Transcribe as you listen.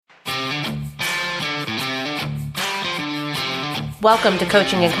Welcome to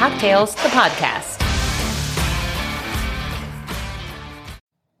Coaching and Cocktails, the podcast.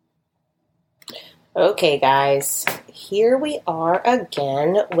 Okay, guys, here we are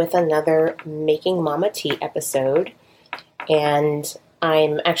again with another Making Mama Tea episode, and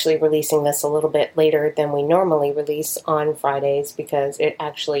I'm actually releasing this a little bit later than we normally release on Fridays because it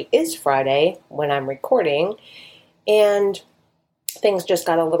actually is Friday when I'm recording, and things just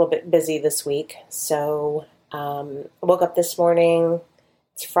got a little bit busy this week, so I woke up this morning.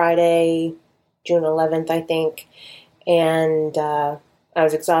 It's Friday, June 11th, I think, and I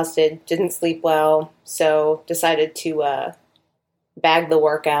was exhausted, didn't sleep well, so decided to bag the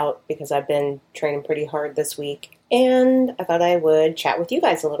workout because I've been training pretty hard this week, and I thought I would chat with you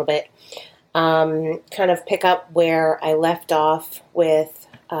guys a little bit, kind of pick up where I left off with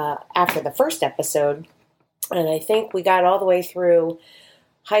after the first episode, and I think we got all the way through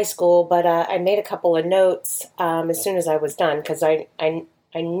high school, but I made a couple of notes as soon as I was done because I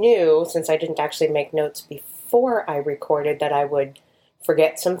knew, since I didn't actually make notes before I recorded, that I would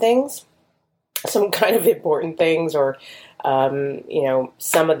forget some things, some kind of important things, or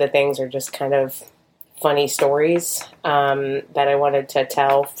some of the things are just kind of funny stories that I wanted to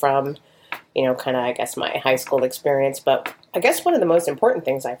tell from, kind of, I guess, my high school experience. But I guess one of the most important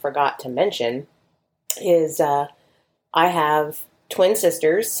things I forgot to mention is I have twin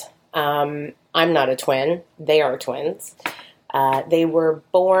sisters. I'm not a twin. They are twins. They were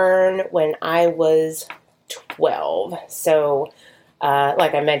born when I was 12. So,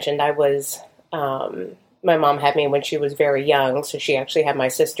 like I mentioned, I was, my mom had me when she was very young. So she actually had my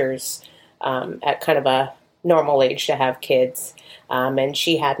sisters at kind of a normal age to have kids. And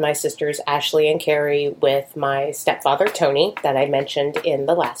she had my sisters, Ashley and Carrie, with my stepfather, Tony, that I mentioned in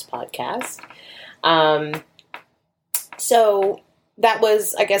the last podcast. So that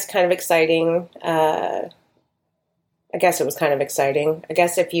was, I guess, kind of exciting. I guess it was kind of exciting. I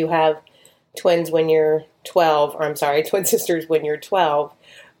guess if you have twins when you're 12, or I'm sorry, twin sisters when you're 12,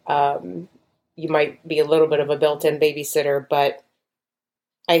 you might be a little bit of a built-in babysitter, but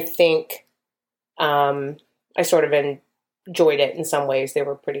I think I sort of enjoyed it in some ways. They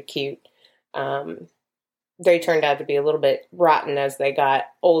were pretty cute. They turned out to be a little bit rotten as they got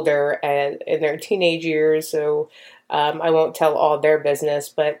older and in their teenage years, so I won't tell all their business,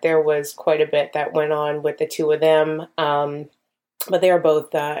 but there was quite a bit that went on with the two of them. But they are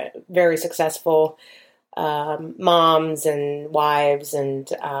both very successful moms and wives, and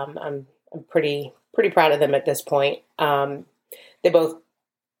I'm pretty proud of them at this point. They both,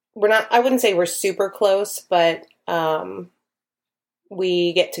 I wouldn't say we're super close, but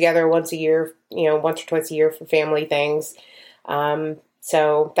we get together once a year, once or twice a year for family things.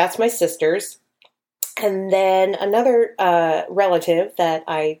 So that's my sisters. And then another relative that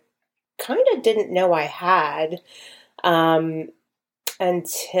I kind of didn't know I had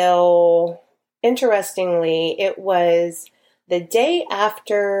until, interestingly, it was the day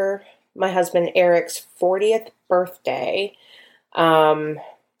after my husband Eric's 40th birthday. So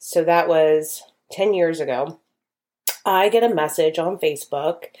that was 10 years ago. I get a message on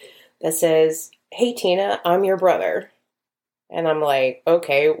Facebook that says, "Hey, Tina, I'm your brother." And I'm like,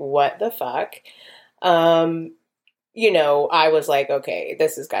 okay, what the fuck? I was like, okay,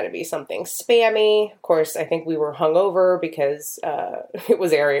 this has got to be something spammy. Of course, I think we were hungover because it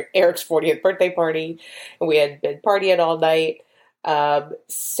was Eric's 40th birthday party, and we had been partying all night.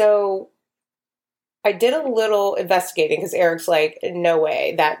 So I did a little investigating because Eric's like, no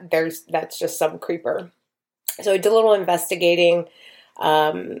way, that's just some creeper. So I did a little investigating.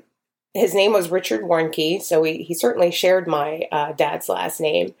 His name was Richard Warnke, so he certainly shared my dad's last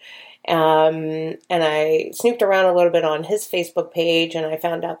name. And I snooped around a little bit on his Facebook page, and I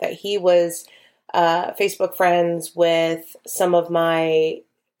found out that he was Facebook friends with some of my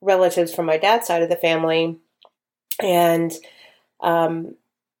relatives from my dad's side of the family. And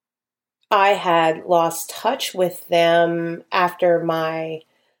I had lost touch with them after my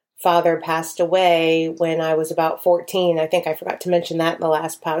father passed away when I was about 14. I think I forgot to mention that in the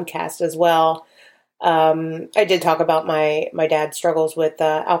last podcast as well. I did talk about my dad's struggles with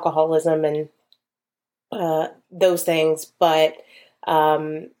alcoholism and those things, but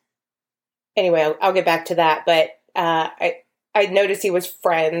anyway, I'll get back to that. But I noticed he was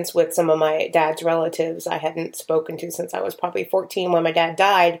friends with some of my dad's relatives I hadn't spoken to since I was probably 14 when my dad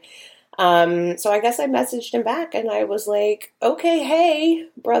died. So I guess I messaged him back and I was like, okay, hey,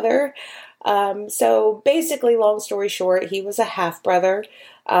 brother. So basically, long story short, he was a half brother,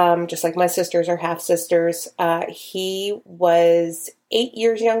 just like my sisters are half sisters. He was 8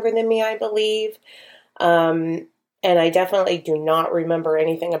 years younger than me, I believe. And I definitely do not remember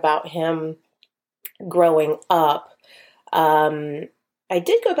anything about him growing up. I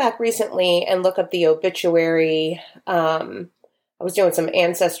did go back recently and look up the obituary. I was doing some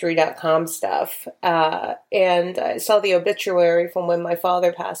Ancestry.com stuff, and I saw the obituary from when my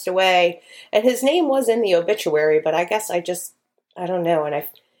father passed away, and his name was in the obituary, but I guess I don't know, and I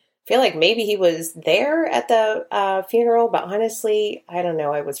feel like maybe he was there at the funeral, but honestly, I don't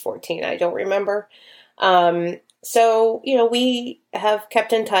know. I was 14. I don't remember. So, we have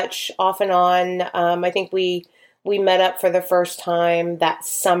kept in touch off and on. I think we met up for the first time that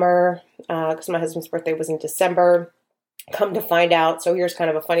summer because my husband's birthday was in December. Come to find out, so here's kind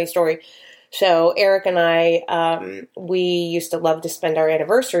of a funny story. So Eric and I, we used to love to spend our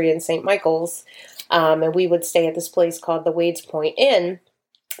anniversary in St. Michael's, and we would stay at this place called the Wades Point Inn,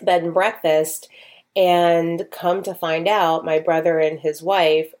 bed and breakfast. And come to find out, my brother and his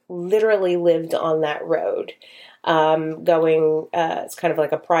wife literally lived on that road, it's kind of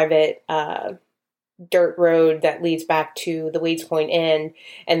like a private dirt road that leads back to the Wades Point Inn,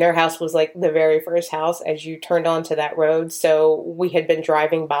 and their house was like the very first house as you turned onto that road. So we had been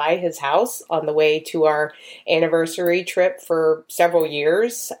driving by his house on the way to our anniversary trip for several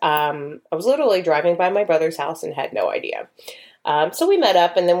years. I was literally driving by my brother's house and had no idea. So we met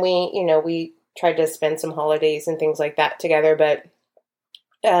up, and then we tried to spend some holidays and things like that together, but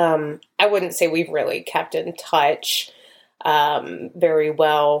I wouldn't say we've really kept in touch very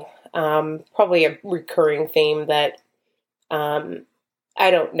well. Probably a recurring theme that I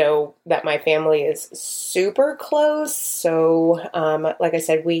don't know that my family is super close. So, like I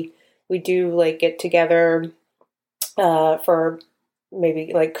said, we do like get together for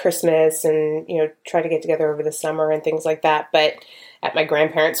maybe like Christmas and try to get together over the summer and things like that. But at my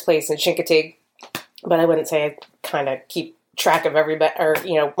grandparents' place in Chincoteague, but I wouldn't say I kind of keep track of everybody, or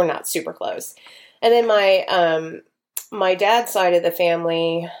we're not super close. And then my dad's side of the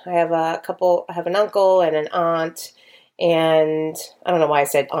family, I have an uncle and an aunt, and I don't know why I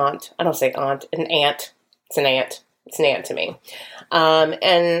said aunt. I don't say aunt, an aunt. It's an aunt. It's an aunt to me.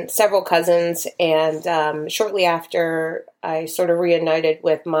 And several cousins, and shortly after I sort of reunited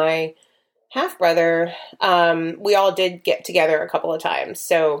with my half-brother, we all did get together a couple of times.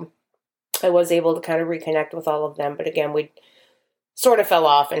 So I was able to kind of reconnect with all of them, but again, we sort of fell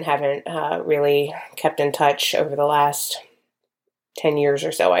off and haven't really kept in touch over the last 10 years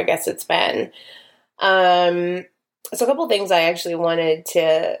or so, I guess it's been. So a couple things I actually wanted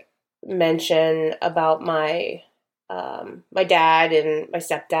to mention about my dad and my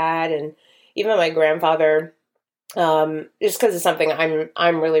stepdad and even my grandfather, just because it's something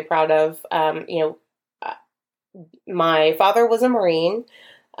I'm really proud of. My father was a Marine.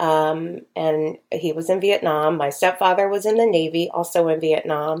 And he was in Vietnam. My stepfather was in the Navy, also in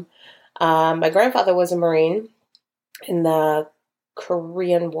Vietnam. My grandfather was a Marine in the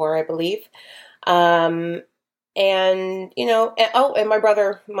Korean War, I believe. And my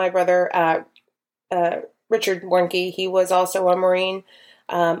brother, Richard Warnke, he was also a Marine.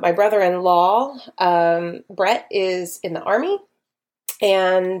 My brother-in-law, Brett, is in the Army.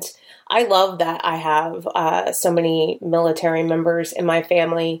 And I love that I have so many military members in my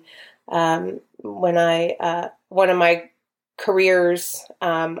family. One of my careers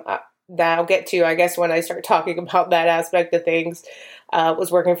that I'll get to, I guess, when I start talking about that aspect of things,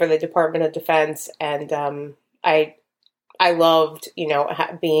 was working for the Department of Defense, and I loved,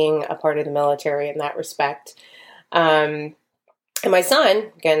 being a part of the military in that respect. And my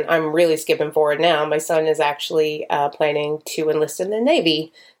son, again, I'm really skipping forward now. My son is actually planning to enlist in the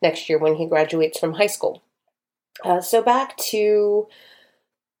Navy next year when he graduates from high school. So back to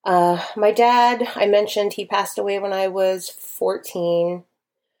my dad. I mentioned he passed away when I was 14.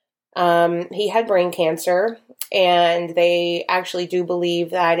 He had brain cancer, and they actually do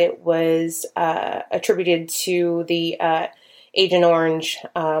believe that it was attributed to the Agent Orange,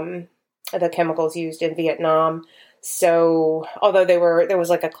 the chemicals used in Vietnam. So, although there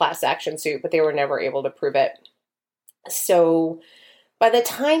was like a class action suit, but they were never able to prove it. So, by the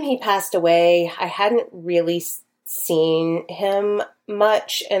time he passed away, I hadn't really seen him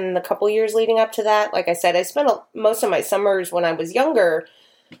much in the couple years leading up to that. Like I said, I spent most of my summers when I was younger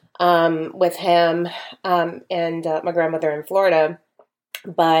with him and my grandmother in Florida.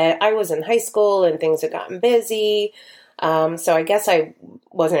 But I was in high school and things had gotten busy. So I guess I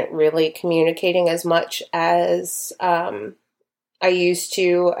wasn't really communicating as much as I used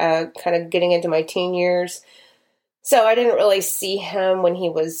to, kind of getting into my teen years. So I didn't really see him when he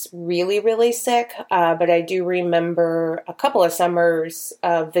was really, really sick, but I do remember a couple of summers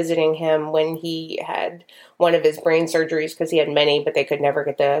visiting him when he had one of his brain surgeries, because he had many, but they could never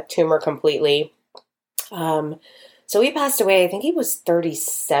get the tumor completely. So he passed away, I think he was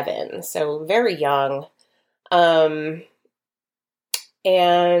 37, so very young.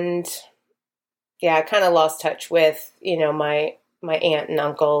 And yeah, I kind of lost touch with, my aunt and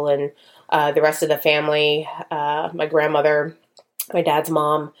uncle and the rest of the family. My grandmother, my dad's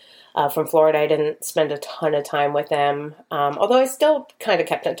mom from Florida. I didn't spend a ton of time with them, although I still kind of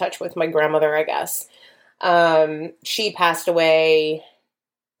kept in touch with my grandmother, I guess. She passed away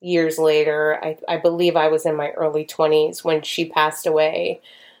years later. I believe I was in my early 20s when she passed away.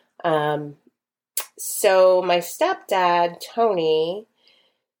 So my stepdad, Tony,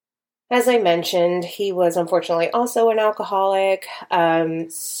 as I mentioned, he was unfortunately also an alcoholic.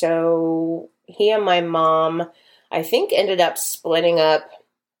 So he and my mom, I think, ended up splitting up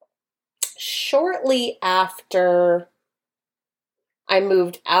shortly after I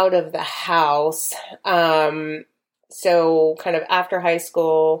moved out of the house. So kind of after high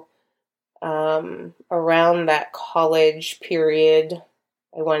school, around that college period,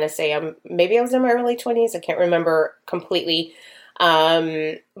 I want to say maybe I was in my early 20s. I can't remember completely.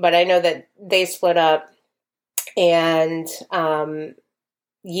 But I know that they split up, and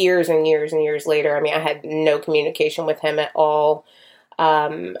years and years and years later, I had no communication with him at all.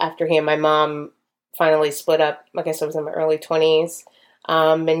 After he and my mom finally split up, I guess I was in my early 20s.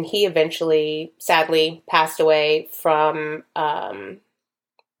 And he eventually, sadly, passed away from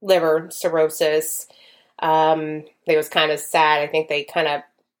liver cirrhosis. It was kind of sad. I think they kind of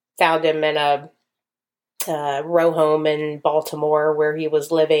found him in a row home in Baltimore where he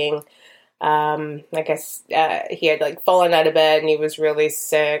was living. I guess he had fallen out of bed and he was really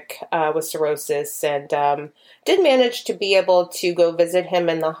sick with cirrhosis, and did manage to be able to go visit him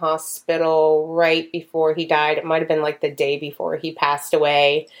in the hospital right before he died. It might have been the day before he passed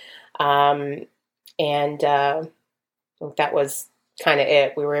away. And that was kind of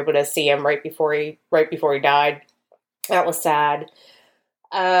it. We were able to see him right before he died. That was sad.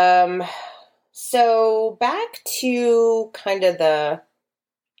 So back to kind of the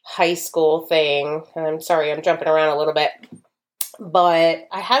high school thing. I'm sorry, I'm jumping around a little bit, but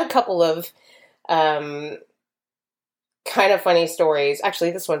I had a couple of kind of funny stories.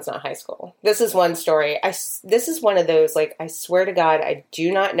 Actually, this one's not high school. This is one story. This is one of those, I swear to God, I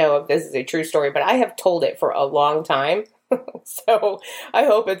do not know if this is a true story, but I have told it for a long time. So I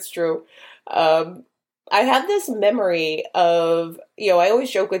hope it's true. I have this memory of, I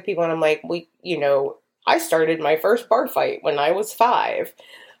always joke with people and I'm like, I started my first bar fight when I was 5.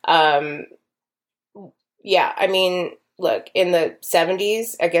 Look, in the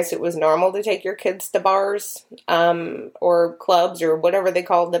 70s, I guess it was normal to take your kids to bars, or clubs or whatever they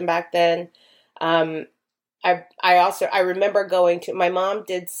called them back then. I remember my mom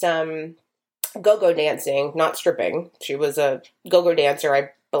did some go-go dancing, not stripping. She was a go-go dancer, I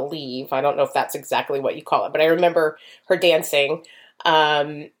believe. I don't know if that's exactly what you call it, but I remember her dancing.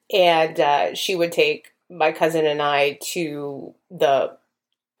 And she would take my cousin and I to the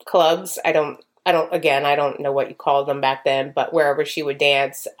clubs. I don't know what you called them back then, but wherever she would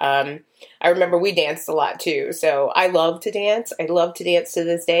dance. I remember we danced a lot too. So I love to dance. I love to dance to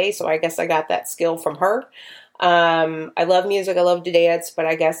this day. So I guess I got that skill from her. I love music. I love to dance, but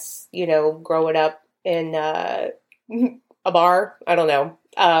I guess, growing up in, a bar, I don't know.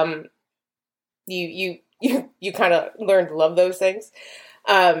 You kind of learn to love those things.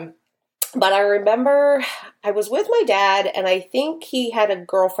 But I remember I was with my dad, and I think he had a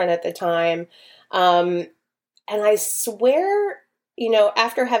girlfriend at the time. And I swear,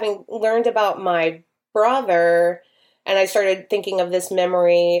 after having learned about my brother, and I started thinking of this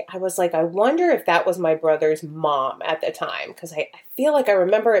memory, I was like, I wonder if that was my brother's mom at the time, because I feel like I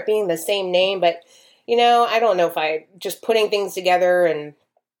remember it being the same name, but, I don't know if I just putting things together and,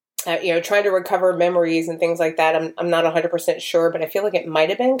 trying to recover memories and things like that. I'm not 100% sure, but I feel like it might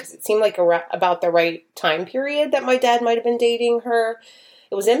have been, because it seemed like about the right time period that my dad might have been dating her.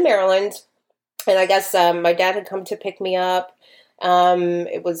 It was in Maryland, and I guess my dad had come to pick me up.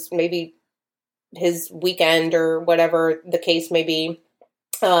 It was maybe his weekend or whatever the case may be.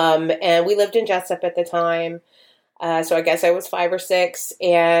 And we lived in Jessup at the time. So I guess I was 5 or 6.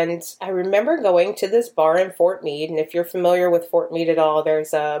 And I remember going to this bar in Fort Meade. And if you're familiar with Fort Meade at all,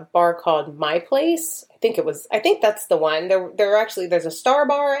 there's a bar called My Place. I think that's the one. There's a Star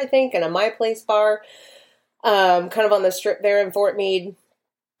Bar, I think, and a My Place bar, kind of on the strip there in Fort Meade.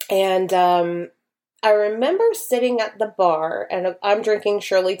 And, I remember sitting at the bar and I'm drinking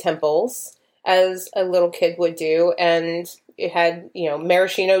Shirley Temples, as a little kid would do, and it had,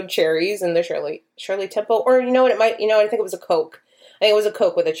 maraschino cherries in the Shirley Temple, or I think it was a Coke. I think it was a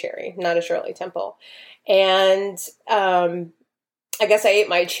Coke with a cherry, not a Shirley Temple. And I guess I ate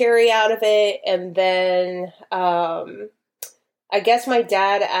my cherry out of it, and then I guess my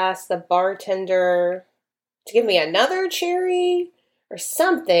dad asked the bartender to give me another cherry or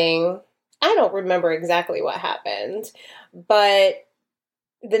something. I don't remember exactly what happened, but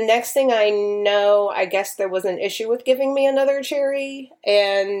the next thing I know, I guess there was an issue with giving me another cherry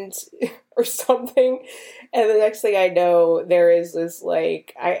and or something. And the next thing I know, there is this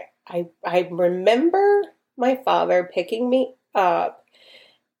like I remember my father picking me up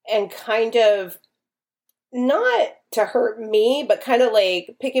and kind of not to hurt me, but kind of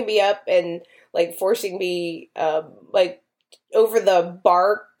like picking me up and like forcing me like over the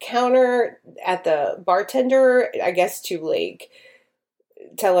bar counter at the bartender, I guess to like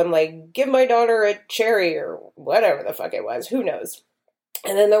tell him like, give my daughter a cherry or whatever the fuck it was. Who knows?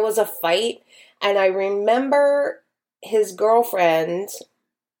 And then there was a fight. And I remember his girlfriend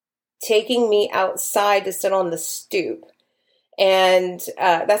taking me outside to sit on the stoop. And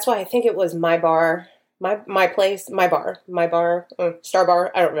that's why I think it was my bar, my place, my bar, Star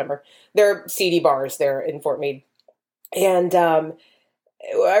Bar. I don't remember. They're seedy bars there in Fort Meade. And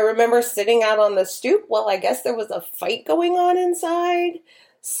I remember sitting out on the stoop. Well, I guess there was a fight going on inside.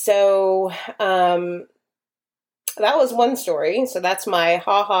 So that was one story. So that's my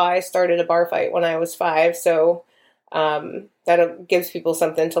I started a bar fight when I was 5. So that gives people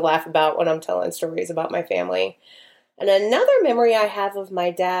something to laugh about when I'm telling stories about my family. And another memory I have of my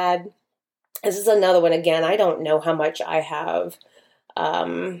dad, this is another one again. I don't know how much I have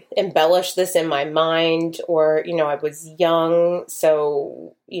embellished this in my mind, or, I was young.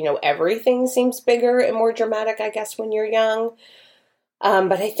 So, everything seems bigger and more dramatic, I guess, when you're young.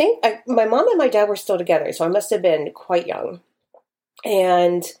 But I think my mom and my dad were still together, so I must have been quite young.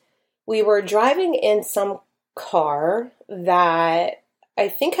 And we were driving in some car that I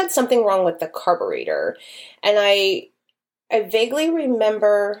think had something wrong with the carburetor. And I vaguely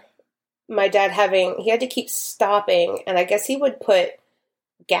remember my dad he had to keep stopping, and I guess he would put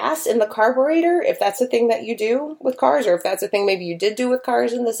gas in the carburetor, if that's a thing that you do with cars, or if that's a thing maybe you did do with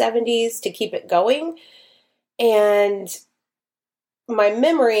cars in the 70s to keep it going. And my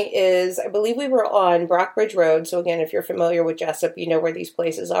memory is, I believe we were on Brockbridge Road. So again, if you're familiar with Jessup, you know where these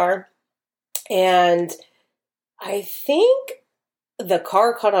places are. And I think the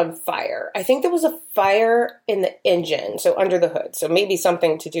car caught on fire. I think there was a fire in the engine, so under the hood. So maybe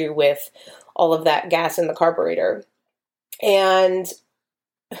something to do with all of that gas in the carburetor. And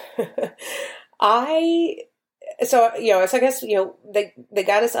I guess, they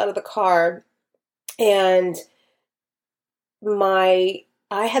got us out of the car, and I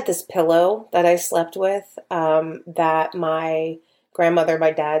had this pillow that I slept with, that my grandmother,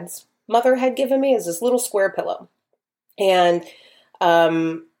 my dad's mother, had given me, as this little square pillow. And, by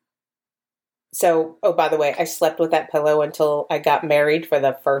the way, I slept with that pillow until I got married for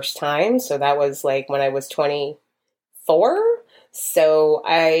the first time. So that was like when I was 24. So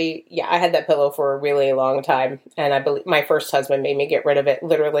I had that pillow for a really long time. And I believe my first husband made me get rid of it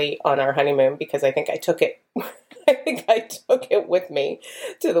literally on our honeymoon, because I think I took it with me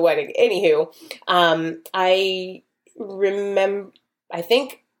to the wedding. Anywho, I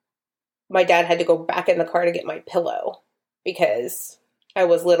think my dad had to go back in the car to get my pillow, because I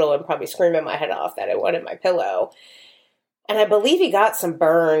was little and probably screaming my head off that I wanted my pillow. And I believe he got some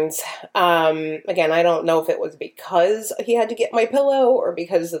burns. Again, I don't know if it was because he had to get my pillow or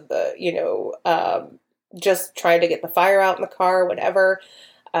because of the, just trying to get the fire out in the car, whatever.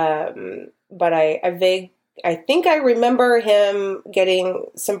 But I think I remember him getting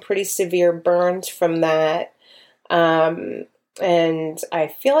some pretty severe burns from that. And I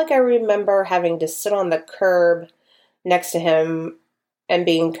feel like I remember having to sit on the curb next to him and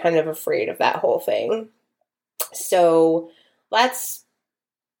being kind of afraid of that whole thing. So that's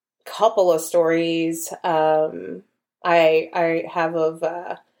a couple of stories I have of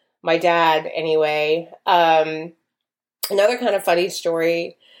my dad anyway. Another kind of funny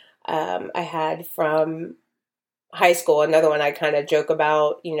story I had from high school, another one I kind of joke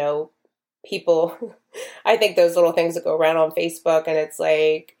about, people, I think those little things that go around on Facebook, and it's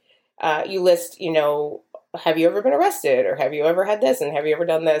like, you list, have you ever been arrested, or have you ever had this, and have you ever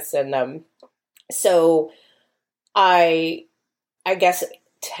done this? And so I guess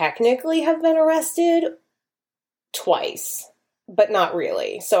technically have been arrested twice, but not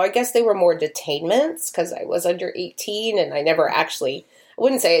really. So I guess they were more detainments because I was under 18 and I never actually, I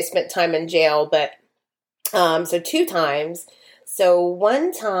wouldn't say I spent time in jail, but so 2 times. So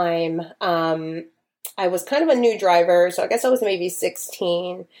one time I was kind of a new driver, so I guess I was maybe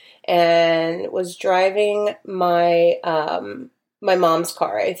 16 and was driving my my mom's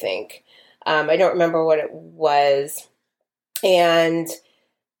car, I think. I don't remember what it was. And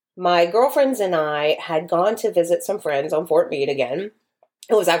my girlfriends and I had gone to visit some friends on Fort Meade again.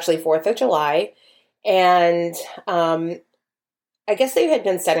 It was actually 4th of July. And I guess they had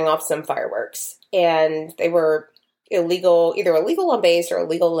been setting off some fireworks, and they were illegal, either illegal on base or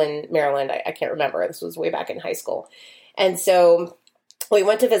illegal in Maryland. I can't remember. This was way back in high school. And so we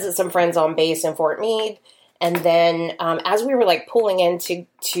went to visit some friends on base in Fort Meade. And then as we were like pulling into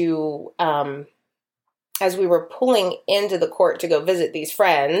as we were pulling into the court to go visit these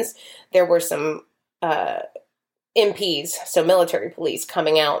friends, there were some MPs, so military police,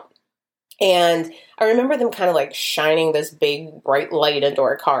 coming out. And I remember them kind of like shining this big bright light into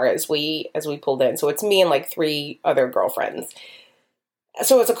our car as we pulled in. So it's me and like 3 other girlfriends.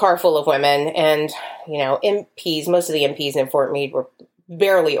 So it's a car full of women, and MPs. Most of the MPs in Fort Meade were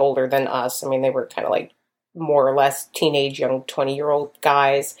barely older than us. I mean, they were kind of like more or less teenage, young 20-year-old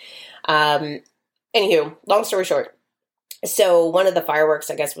guys. Anywho, long story short. So one of the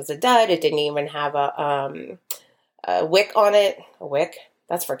fireworks, I guess, was a dud. It didn't even have a wick on it. A wick?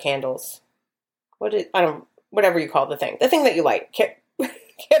 That's for candles. Whatever you call the thing that you light. Can't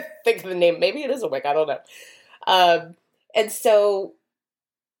think of the name. Maybe it is a wick. I don't know. And so,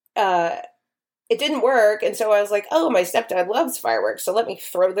 it didn't work. And so I was like, oh, my stepdad loves fireworks, so let me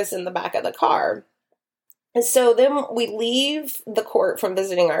throw this in the back of the car. And so then we leave the court from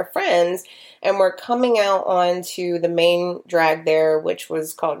visiting our friends, and we're coming out onto the main drag there, which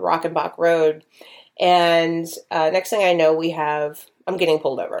was called Rockenbach Road. And next thing I know, I'm getting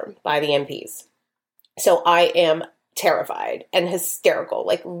pulled over by the MPs. So I am terrified and hysterical,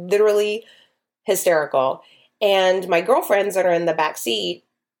 like literally hysterical. And my girlfriends that are in the back seat,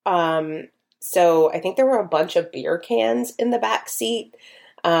 so I think there were a bunch of beer cans in the back seat.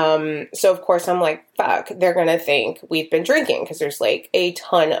 So of course I'm like, fuck, they're going to think we've been drinking because there's like a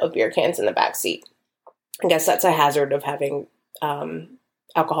ton of beer cans in the back seat. I guess that's a hazard of having,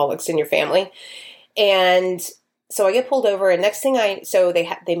 alcoholics in your family. And so I get pulled over, and next thing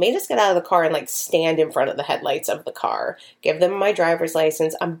they made us get out of the car and like stand in front of the headlights of the car, give them my driver's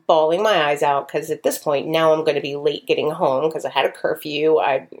license. I'm bawling my eyes out because at this point now I'm going to be late getting home because I had a curfew.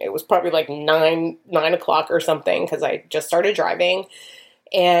 It was probably like 9 o'clock or something because I just started driving.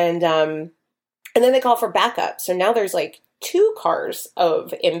 And then they call for backup. So now there's like 2 cars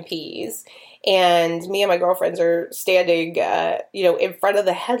of MPs, and me and my girlfriends are standing, in front of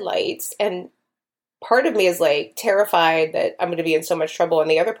the headlights. And part of me is like terrified that I'm going to be in so much trouble.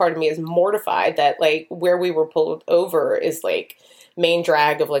 And the other part of me is mortified that like where we were pulled over is like main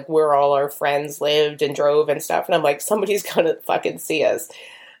drag of like where all our friends lived and drove and stuff. And I'm like, somebody's going to fucking see us.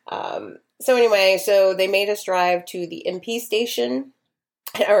 So anyway, so they made us drive to the MP station.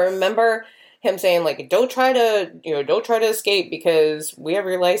 I remember him saying like, don't try to escape because we have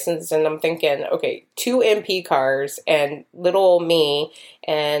your license. And I'm thinking, okay, 2 MP cars and little old me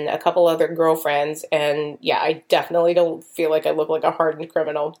and a couple other girlfriends. And yeah, I definitely don't feel like I look like a hardened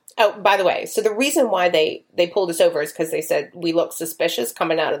criminal. Oh, by the way, so the reason why they pulled us over is because they said we look suspicious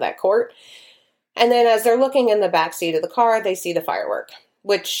coming out of that court. And then as they're looking in the back seat of the car, they see the firework,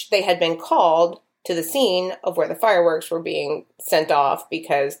 which they had been called to the scene of where the fireworks were being sent off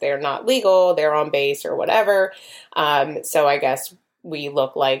because they're not legal, they're on base or whatever. So I guess we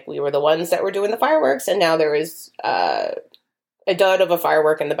look like we were the ones that were doing the fireworks, and now there is a dud of a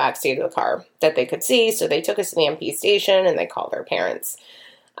firework in the back seat of the car that they could see. So they took us to the MP station and they called our parents.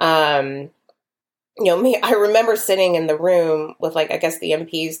 I remember sitting in the room with like, I guess the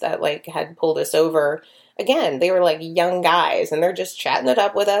MPs that like had pulled us over. Again, they were like young guys, and they're just chatting it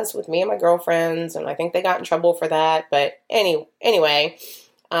up with us, with me and my girlfriends, and I think they got in trouble for that. But anyway,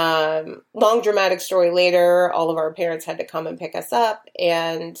 long dramatic story later, all of our parents had to come and pick us up,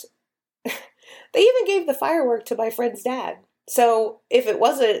 and they even gave the firework to my friend's dad. So if it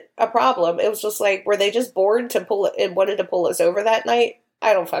wasn't a problem, it was just like, were they just bored to pull it and wanted to pull us over that night?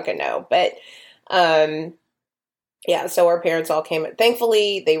 I don't fucking know, but yeah, so our parents all came.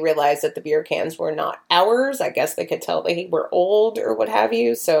 Thankfully, they realized that the beer cans were not ours. I guess they could tell they were old or what have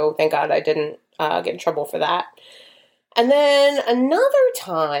you. So thank God I didn't get in trouble for that. And then another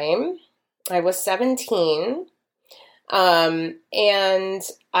time, I was 17, and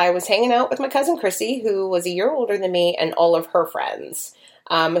I was hanging out with my cousin Chrissy, who was a year older than me, and all of her friends,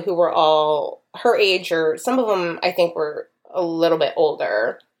 who were all her age, or some of them I think were a little bit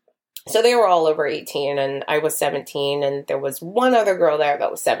older. So they were all over 18, and I was 17, and there was one other girl there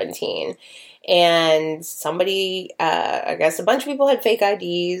that was 17. And somebody, I guess a bunch of people had fake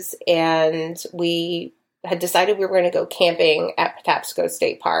IDs, and we had decided we were going to go camping at Patapsco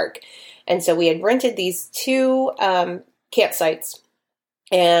State Park. And so we had rented these 2 campsites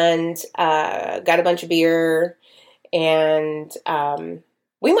and got a bunch of beer, and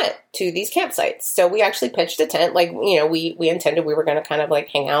we went to these campsites. So we actually pitched a tent. Like, we intended we were going to kind of like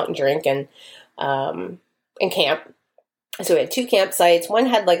hang out and drink and camp. So we had 2 campsites. One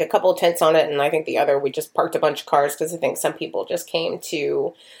had like a couple of tents on it, and I think the other, we just parked a bunch of cars because I think some people just came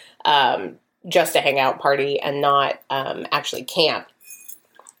to just a hangout party and not actually camp.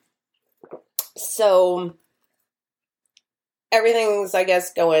 So everything's, I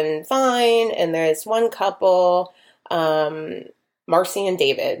guess, going fine. And there's one couple, Marcy and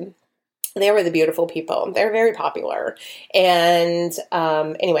David. They were the beautiful people. They're very popular. And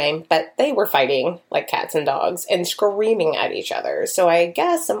anyway, but they were fighting like cats and dogs and screaming at each other. So I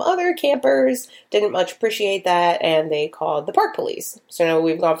guess some other campers didn't much appreciate that, and they called the park police. So now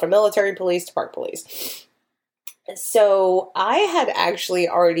we've gone from military police to park police. So I had actually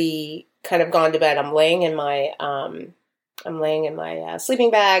already kind of gone to bed. I'm laying in my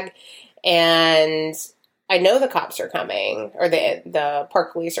sleeping bag, and I know the cops are coming, or the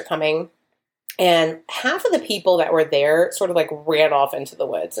park police are coming. And half of the people that were there sort of like ran off into the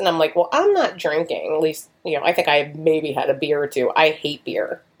woods. And I'm like, well, I'm not drinking. At least, I think I maybe had a beer or two. I hate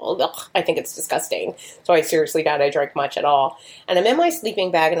beer. Ugh, I think it's disgusting. So I seriously doubt I drank much at all. And I'm in my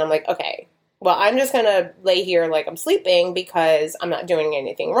sleeping bag and I'm like, okay, well, I'm just going to lay here like I'm sleeping because I'm not doing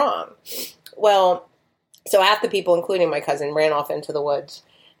anything wrong. Well, so half the people, including my cousin, ran off into the woods.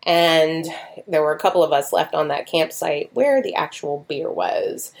 And there were a couple of us left on that campsite where the actual beer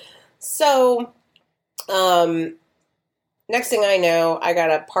was. So, next thing I know, I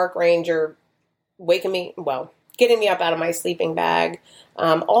got a park ranger getting me up out of my sleeping bag.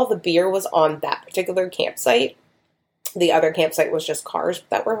 All the beer was on that particular campsite. The other campsite was just cars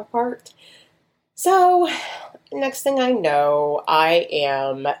that were parked. So, next thing I know, I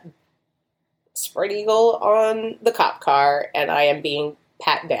am spread eagle on the cop car, and I am being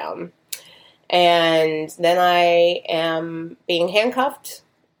pat down. And then I am being handcuffed.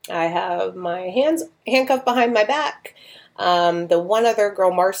 I have my hands handcuffed behind my back. The one other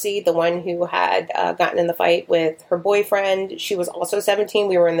girl, Marcy, the one who had gotten in the fight with her boyfriend, she was also 17.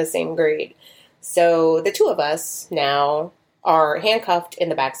 We were in the same grade. So the two of us now are handcuffed in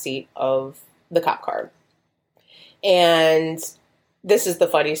the backseat of the cop car. And this is the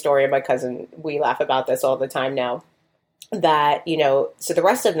funny story of my cousin. We laugh about this all the time now. That, so the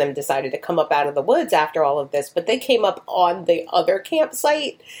rest of them decided to come up out of the woods after all of this, but they came up on the other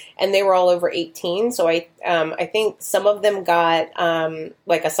campsite and they were all over 18. So I think some of them got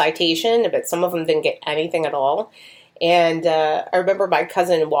like a citation, but some of them didn't get anything at all. And I remember my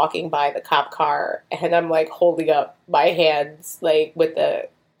cousin walking by the cop car, and I'm like holding up my hands like with the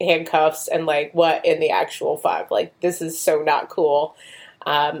handcuffs and like, what in the actual fuck? Like, this is so not cool.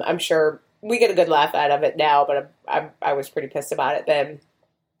 I'm sure we get a good laugh out of it now, but I was pretty pissed about it then.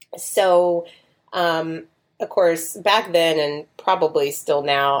 So, of course, back then and probably still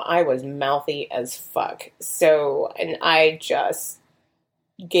now, I was mouthy as fuck. So, and I just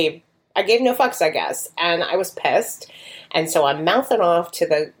gave no fucks, I guess, and I was pissed. And so I'm mouthing off to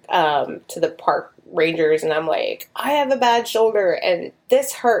the park rangers, and I'm like, I have a bad shoulder and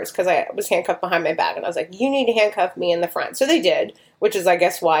this hurts, because I was handcuffed behind my back, and I was like, you need to handcuff me in the front. So they did, which is, I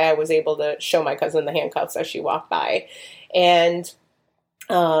guess, why I was able to show my cousin the handcuffs as she walked by. And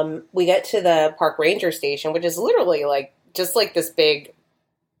we get to the park ranger station, which is literally like just like this big,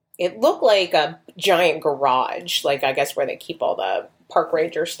 it looked like a giant garage, like I guess where they keep all the park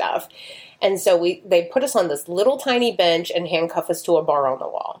ranger stuff. And so they put us on this little tiny bench and handcuff us to a bar on the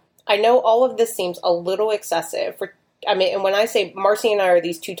wall. I know all of this seems a little excessive and when I say Marcy and I are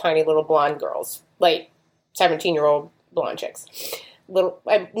these two tiny little blonde girls, like 17-year-old blonde chicks,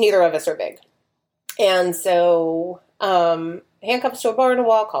 neither of us are big. And so, handcuffs to a bar on the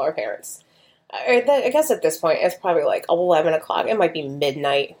wall, call our parents. I guess at this point, it's probably like 11 o'clock. It might be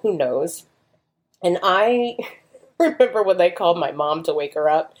midnight. Who knows? And I remember when they called my mom to wake her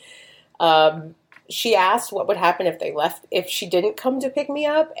up. She asked what would happen if she didn't come to pick me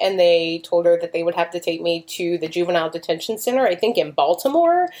up, and they told her that they would have to take me to the juvenile detention center, I think in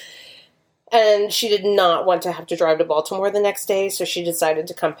Baltimore. And she did not want to have to drive to Baltimore the next day, so she decided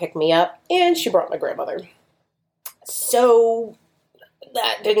to come pick me up, and she brought my grandmother. So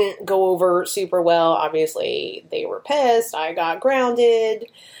that didn't go over super well. Obviously, they were pissed. I got grounded.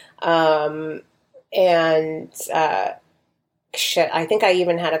 Shit, I think I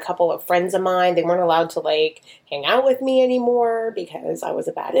even had a couple of friends of mine. They weren't allowed to, like, hang out with me anymore because I was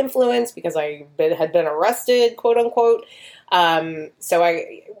a bad influence, because I had been arrested, quote unquote. So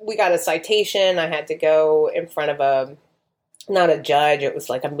we got a citation. I had to go in front of not a judge, it was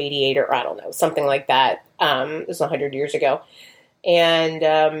like a mediator, I don't know, something like that. It was 100 years ago.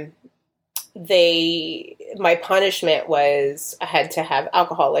 And my punishment was I had to have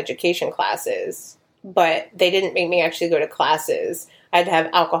alcohol education classes, but they didn't make me actually go to classes. I had to have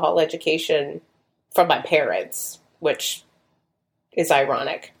alcohol education from my parents, which is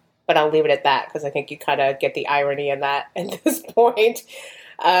ironic. But I'll leave it at that because I think you kind of get the irony in that at this point.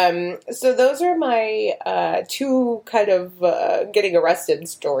 So those are my two kind of getting arrested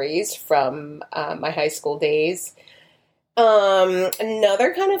stories from my high school days.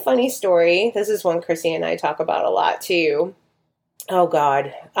 Another kind of funny story. This is one Chrissy and I talk about a lot too. Oh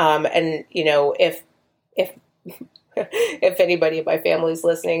God. And you know, if if anybody in my family is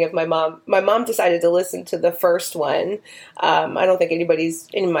listening, if my mom decided to listen to the first one, I don't think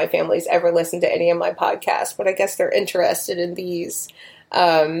in my family's ever listened to any of my podcasts, but I guess they're interested in these.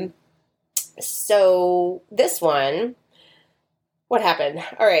 So this one, what happened?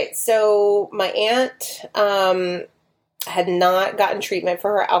 All right. So my aunt, had not gotten treatment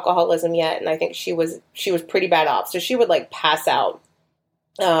for her alcoholism yet. And I think she was pretty bad off. So she would like pass out,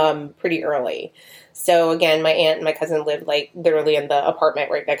 pretty early. So again, my aunt and my cousin lived like literally in the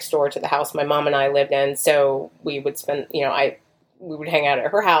apartment right next door to the house my mom and I lived in. So we would spend, we would hang out at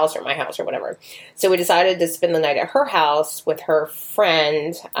her house or my house or whatever. So we decided to spend the night at her house with her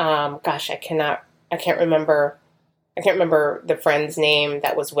friend. Gosh, I can't remember the friend's name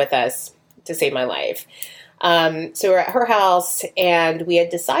that was with us, to save my life. So we're at her house and we had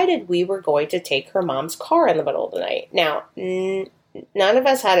decided we were going to take her mom's car in the middle of the night. Now, none of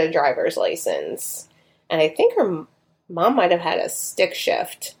us had a driver's license, and I think her mom might have had a stick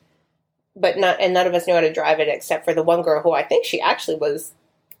shift, but none of us knew how to drive it except for the one girl who I think she actually was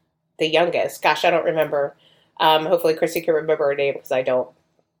the youngest. Gosh, I don't remember. Hopefully Chrissy can remember her name because I don't.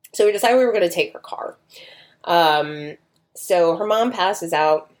 So we decided we were going to take her car. So her mom passes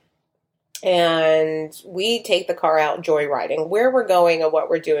out and we take the car out joyriding. Where we're going and what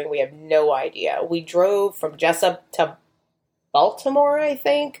we're doing, we have no idea. We drove from Jessup to Baltimore, I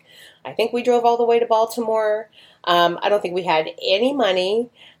think. I think we drove all the way to Baltimore. I don't think we had any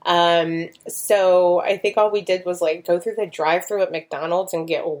money. So I think all we did was like go through the drive-thru at McDonald's and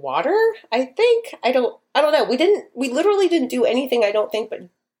get water. I think, I don't know. We literally didn't do anything, I don't think, but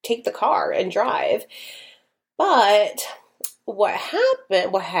take the car and drive. But what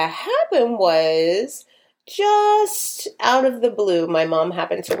happened was just out of the blue, my mom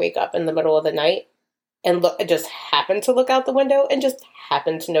happened to wake up in the middle of the night and just happened to look out the window and just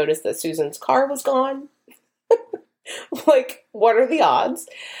happened to notice that Susan's car was gone. Like, what are the odds?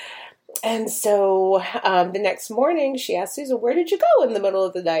 And so the next morning, she asked Susan, "Where did you go in the middle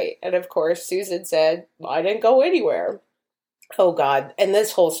of the night?" And of course, Susan said, "Well, I didn't go anywhere." Oh, God. And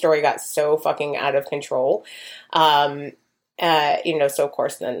this whole story got so fucking out of control. So of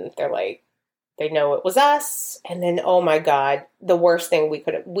course, then they're like, they know it was us. And then, oh my God, the worst thing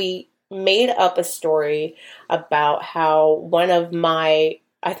we made up a story about how one of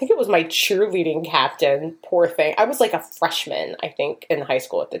I think it was my cheerleading captain, poor thing. I was like a freshman, I think, in high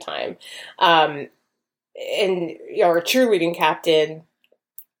school at the time. And our cheerleading captain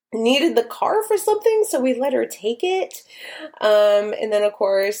needed the car for something, so we let her take it. And then, of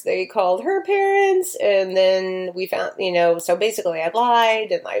course, they called her parents, and then we found, so basically I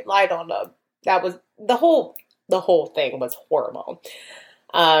lied on that was, the whole thing was horrible.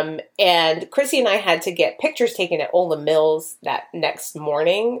 And Chrissy and I had to get pictures taken at Ola Mills that next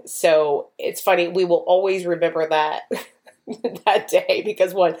morning. So it's funny. We will always remember that that day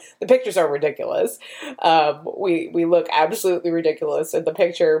because one, the pictures are ridiculous. We look absolutely ridiculous in the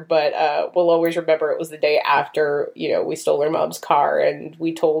picture, but, we'll always remember it was the day after, we stole her mom's car and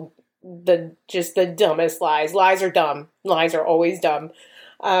we told the dumbest lies. Lies are dumb. Lies are always dumb.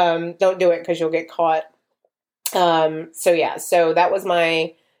 Don't do it because you'll get caught. So that was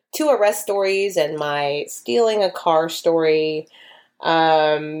my 2 arrest stories and my stealing a car story.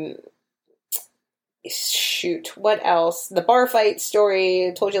 What else? The bar fight story.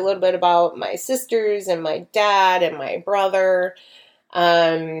 I told you a little bit about my sisters and my dad and my brother.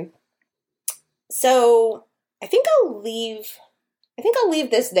 So I think I'll leave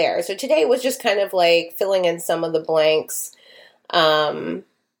this there. So today was just kind of like filling in some of the blanks. I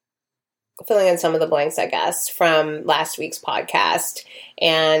guess, from last week's podcast.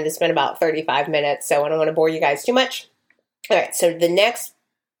 And it's been about 35 minutes, so I don't want to bore you guys too much. All right, so the next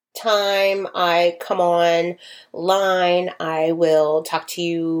time I come online, I will talk to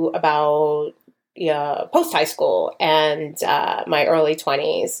you about post-high school and my early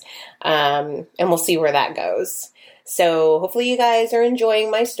 20s, and we'll see where that goes. So hopefully you guys are enjoying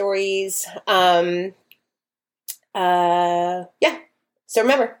my stories. So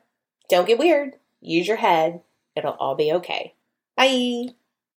remember, don't get weird. Use your head. It'll all be okay. Bye.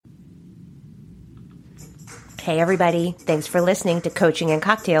 Hey, everybody. Thanks for listening to Coaching and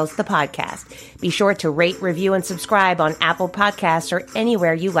Cocktails, the podcast. Be sure to rate, review, and subscribe on Apple Podcasts or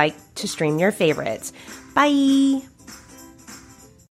anywhere you like to stream your favorites. Bye.